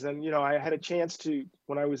does. And, I had a chance to,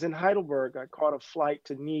 when I was in Heidelberg, I caught a flight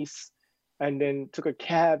to Nice and then took a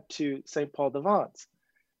cab to St. Paul de Vence.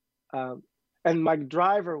 And my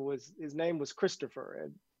driver his name was Christopher.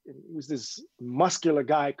 And he was this muscular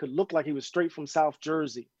guy, could look like he was straight from South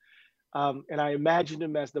Jersey. And I imagined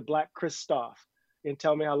him as the Black Christoph in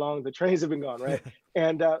Tell Me How Long the Trains Have Been Gone, right?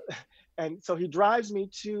 And so he drives me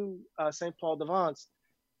to St. Paul de Vence.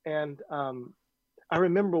 And I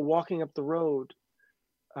remember walking up the road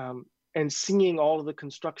and seeing all of the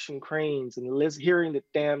construction cranes and hearing the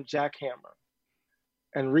damn jackhammer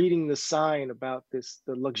and reading the sign about the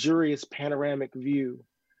luxurious panoramic view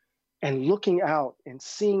and looking out and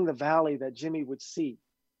seeing the valley that Jimmy would see.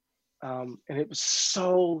 And it was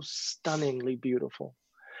so stunningly beautiful.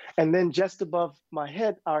 And then just above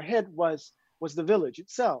our head was the village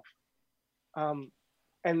itself.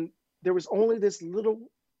 And there was only this little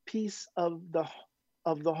piece of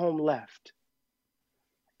the home left.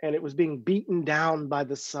 And it was being beaten down by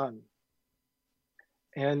the sun.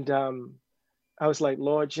 And I was like,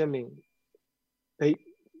 Lord Jimmy,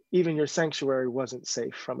 even your sanctuary wasn't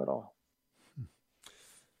safe from it all.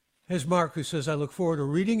 Here's Mark, who says, I look forward to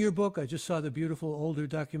reading your book. I just saw the beautiful older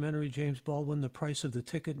documentary, James Baldwin, The Price of the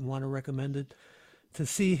Ticket, and want to recommend it to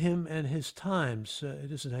see him and his times.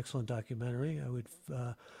 It is an excellent documentary. I would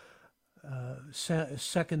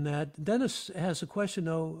second that. Dennis has a question,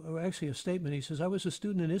 though, or actually a statement. He says, I was a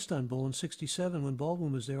student in Istanbul in '67 when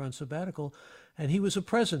Baldwin was there on sabbatical, and he was a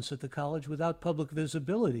presence at the college without public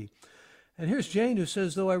visibility. And here's Jane, who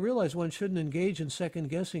says, though I realize one shouldn't engage in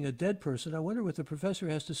second-guessing a dead person, I wonder what the professor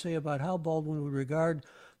has to say about how Baldwin would regard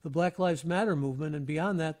the Black Lives Matter movement, and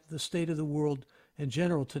beyond that, the state of the world in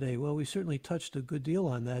general today. Well, we certainly touched a good deal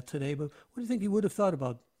on that today, but what do you think he would have thought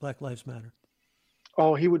about Black Lives Matter?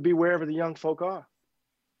 Oh, he would be wherever the young folk are.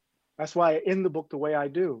 That's why I end the book the way I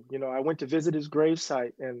do. I went to visit his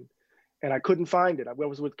gravesite and I couldn't find it. I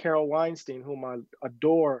was with Carol Weinstein, whom I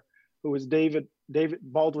adore, who was David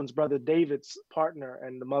Baldwin's brother David's partner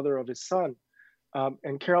and the mother of his son.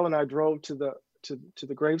 And Carol and I drove to the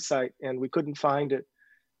gravesite and we couldn't find it.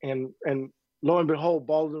 And lo and behold,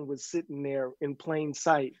 Baldwin was sitting there in plain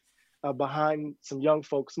sight behind some young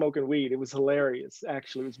folks smoking weed. It was hilarious,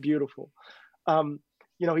 actually. It was beautiful.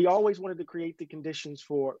 He always wanted to create the conditions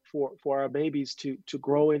for our babies to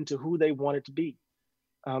grow into who they wanted to be.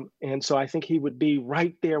 And so I think he would be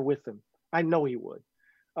right there with them. I know he would.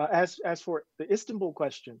 As for the Istanbul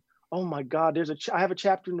question, oh my God, I have a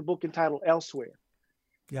chapter in the book entitled Elsewhere.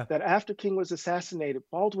 Yeah. That after King was assassinated,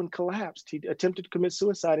 Baldwin collapsed. He attempted to commit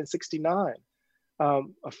suicide in '69.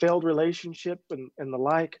 a failed relationship and the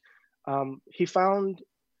like, he found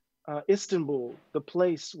Istanbul, the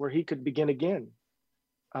place where he could begin again.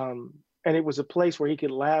 And it was a place where he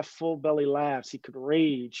could laugh, full belly laughs, he could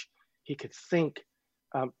rage, he could think,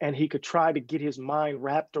 and he could try to get his mind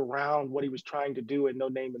wrapped around what he was trying to do and no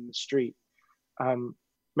name in the street.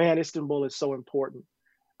 Man, Istanbul is so important.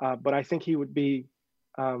 But I think he would be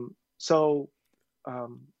so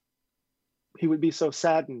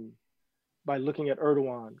saddened by looking at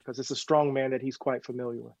Erdogan, because it's a strong man that he's quite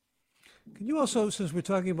familiar with. Can you also, since we're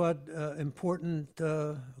talking about important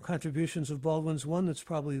contributions of Baldwin's, one that's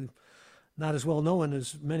probably not as well known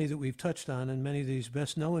as many that we've touched on and many that he's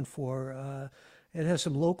best known for, it has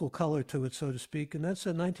some local color to it, so to speak, and that's a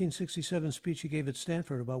 1967 speech he gave at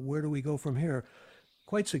Stanford about where do we go from here.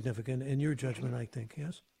 Quite significant in your judgment, I think,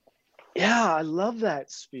 yes? Yeah, I love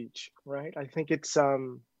that speech, right? I think it's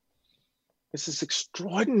this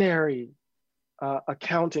extraordinary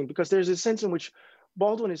accounting, because there's a sense in which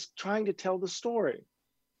Baldwin is trying to tell the story,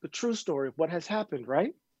 the true story of what has happened,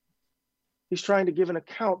 right? He's trying to give an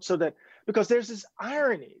account so that, because there's this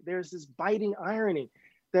irony, there's this biting irony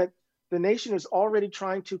that the nation is already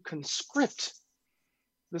trying to conscript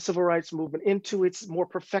the civil rights movement into its more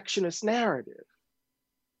perfectionist narrative,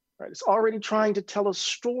 right? It's already trying to tell a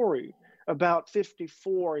story about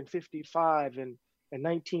 54 and 55 and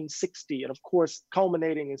 1960, and of course,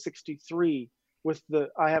 culminating in 63 with the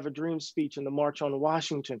I Have a Dream speech and the March on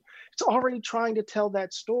Washington. It's already trying to tell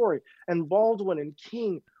that story. And Baldwin and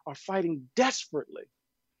King are fighting desperately,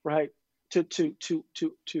 right, to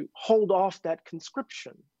hold off that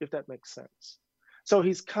conscription, if that makes sense. So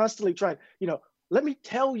he's constantly trying, let me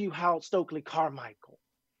tell you how Stokely Carmichael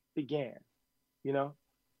began,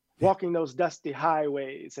 walking those dusty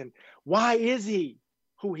highways, and why is he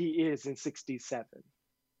who he is in 67?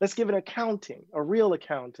 Let's give an accounting, a real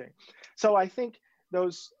accounting. So I think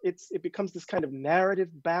it becomes this kind of narrative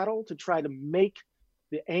battle to try to make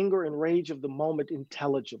the anger and rage of the moment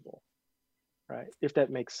intelligible, right? If that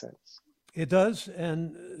makes sense. It does,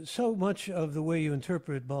 and so much of the way you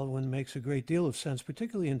interpret Baldwin makes a great deal of sense,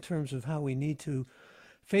 particularly in terms of how we need to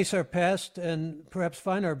face our past and perhaps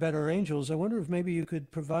find our better angels. I wonder if maybe you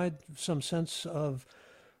could provide some sense of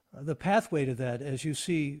the pathway to that as you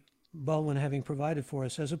see Baldwin having provided for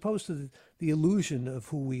us, as opposed to the illusion of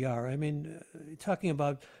who we are. I mean, talking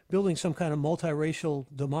about building some kind of multiracial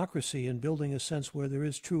democracy and building a sense where there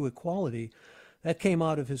is true equality, that came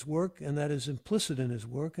out of his work, and that is implicit in his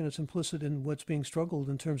work, and it's implicit in what's being struggled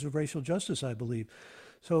in terms of racial justice, I believe.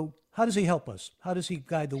 So how does he help us? How does he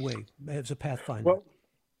guide the way as a pathfinder?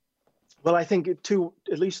 Well, I think at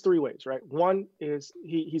least three ways, right? One is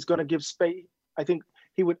he's going to give space. I think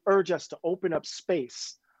he would urge us to open up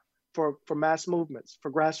space for mass movements, for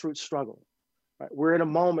grassroots struggle. Right? We're in a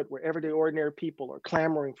moment where everyday ordinary people are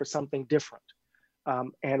clamoring for something different.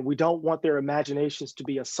 And we don't want their imaginations to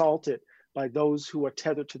be assaulted by those who are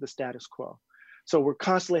tethered to the status quo. So we're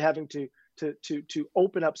constantly having to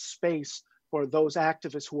open up space for those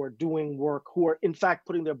activists who are doing work, who are in fact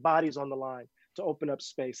putting their bodies on the line to open up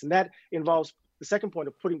space. And that involves the second point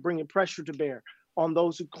of bringing pressure to bear on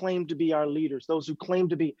those who claim to be our leaders, those who claim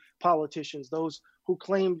to be politicians, those who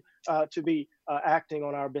claim to be acting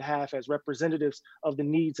on our behalf as representatives of the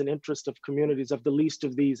needs and interests of communities, of the least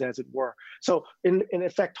of these, as it were. So in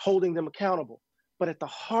effect, holding them accountable. But at the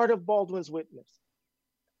heart of Baldwin's witness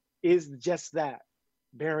is just that,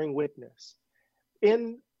 bearing witness.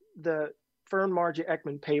 In the Fern Margie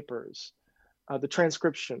Ekman papers, the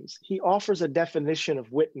transcriptions, he offers a definition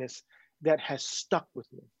of witness that has stuck with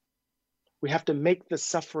me. We have to make the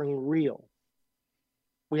suffering real.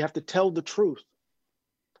 We have to tell the truth.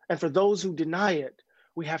 And for those who deny it,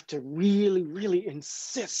 we have to really, really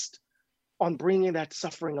insist on bringing that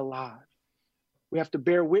suffering alive. We have to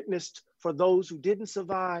bear witness for those who didn't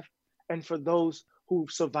survive and for those who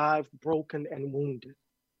survived broken and wounded.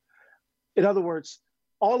 In other words,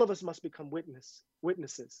 all of us must become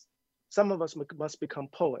witnesses. Some of us must become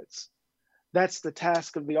poets. That's the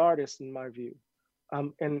task of the artist, in my view.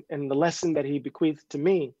 And the lesson that he bequeathed to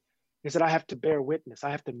me is that I have to bear witness.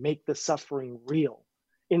 I have to make the suffering real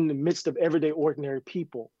in the midst of everyday ordinary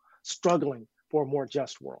people struggling for a more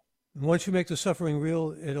just world. And once you make the suffering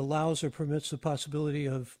real, it allows or permits the possibility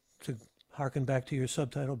of, to harken back to your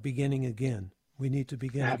subtitle, beginning again. We need to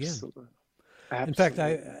begin Absolutely. Again. In fact,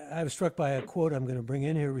 I was struck by a quote I'm going to bring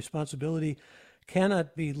in here. Responsibility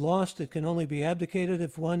cannot be lost. It can only be abdicated.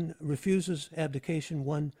 If one refuses abdication,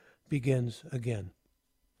 one begins again.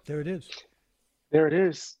 There it is. There it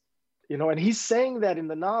is. And he's saying that in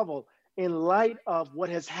the novel in light of what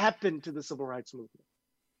has happened to the civil rights movement.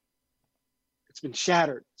 It's been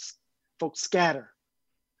shattered, Folks scatter.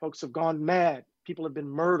 Folks have gone mad. People have been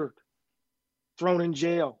murdered, thrown in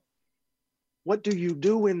jail. What do you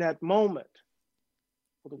do in that moment?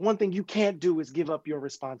 Well, the one thing you can't do is give up your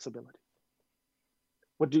responsibility.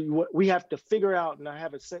 What we have to figure out, and I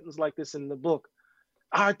have a sentence like this in the book,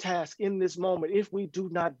 our task in this moment, if we do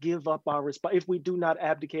not give up if we do not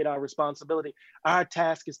abdicate our responsibility, our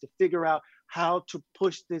task is to figure out how to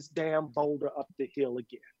push this damn boulder up the hill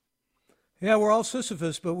again. Yeah, we're all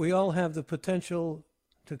Sisyphus, but we all have the potential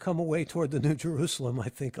to come away toward the New Jerusalem, I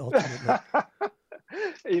think, ultimately.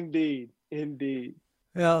 Indeed.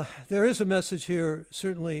 Yeah, there is a message here,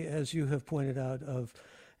 certainly, as you have pointed out, of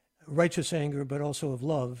righteous anger, but also of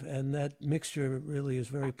love, and that mixture really is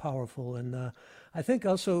very powerful. And I think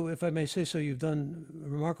also, if I may say so, you've done a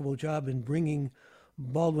remarkable job in bringing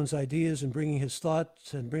Baldwin's ideas and bringing his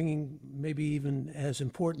thoughts and bringing, maybe even as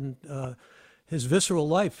important, his visceral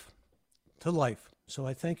life to life. So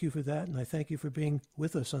I thank you for that, and I thank you for being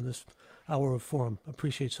with us on this hour of Forum.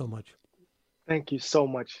 Appreciate so much. Thank you so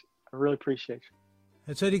much. I really appreciate you.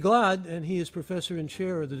 It's Eddie Glaude, and he is professor and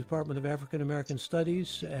chair of the Department of African American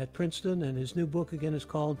Studies at Princeton, and his new book, again, is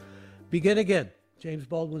called Begin Again, James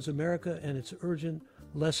Baldwin's America and Its Urgent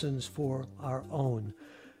Lessons for Our Own.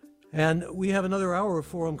 And we have another hour of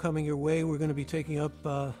Forum coming your way. We're going to be taking up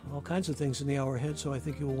all kinds of things in the hour ahead, so I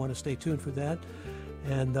think you will want to stay tuned for that,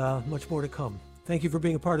 and much more to come. Thank you for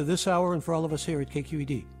being a part of this hour, and for all of us here at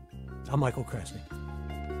KQED. I'm Michael Krasny.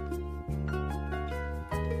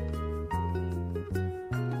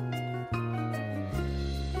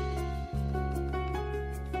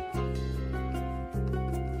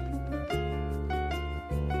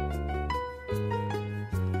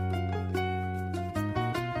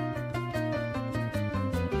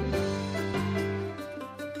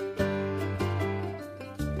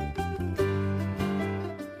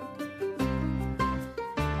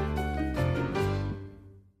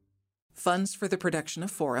 Funds for the production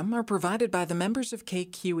of Forum are provided by the members of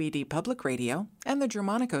KQED Public Radio and the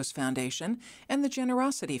Germanicos Foundation and the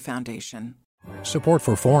Generosity Foundation. Support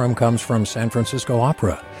for Forum comes from San Francisco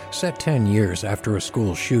Opera. Set 10 years after a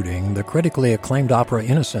school shooting, the critically acclaimed opera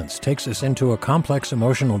Innocence takes us into a complex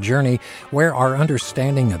emotional journey where our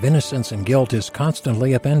understanding of innocence and guilt is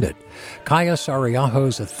constantly upended. Kaya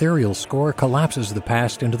Sariaho's ethereal score collapses the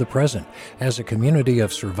past into the present as a community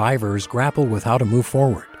of survivors grapple with how to move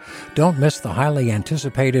forward. Don't miss the highly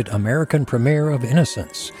anticipated American premiere of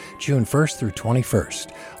Innocence, June 1st through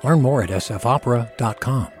 21st. Learn more at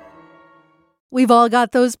sfopera.com. We've all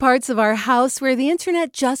got those parts of our house where the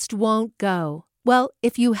internet just won't go. Well,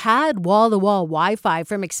 if you had wall-to-wall Wi-Fi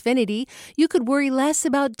from Xfinity, you could worry less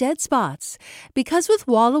about dead spots. Because with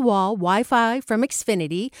wall-to-wall Wi-Fi from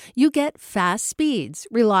Xfinity, you get fast speeds,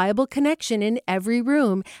 reliable connection in every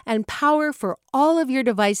room, and power for all of your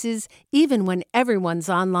devices, even when everyone's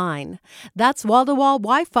online. That's wall-to-wall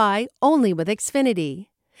Wi-Fi only with Xfinity.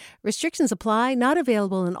 Restrictions apply, not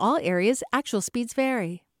available in all areas. Actual speeds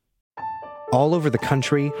vary. All over the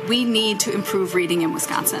country, we need to improve reading in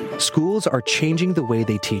Wisconsin. Schools are changing the way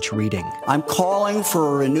they teach reading. I'm calling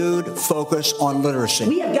for a renewed focus on literacy.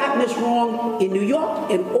 We have gotten this wrong in New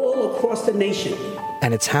York and all across the nation.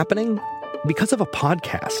 And it's happening because of a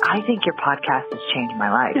podcast. I think your podcast has changed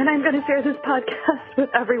my life. And I'm going to share this podcast with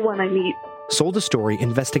everyone I meet. Sold a Story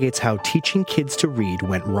investigates how teaching kids to read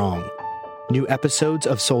went wrong. New episodes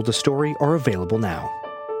of Sold a Story are available now.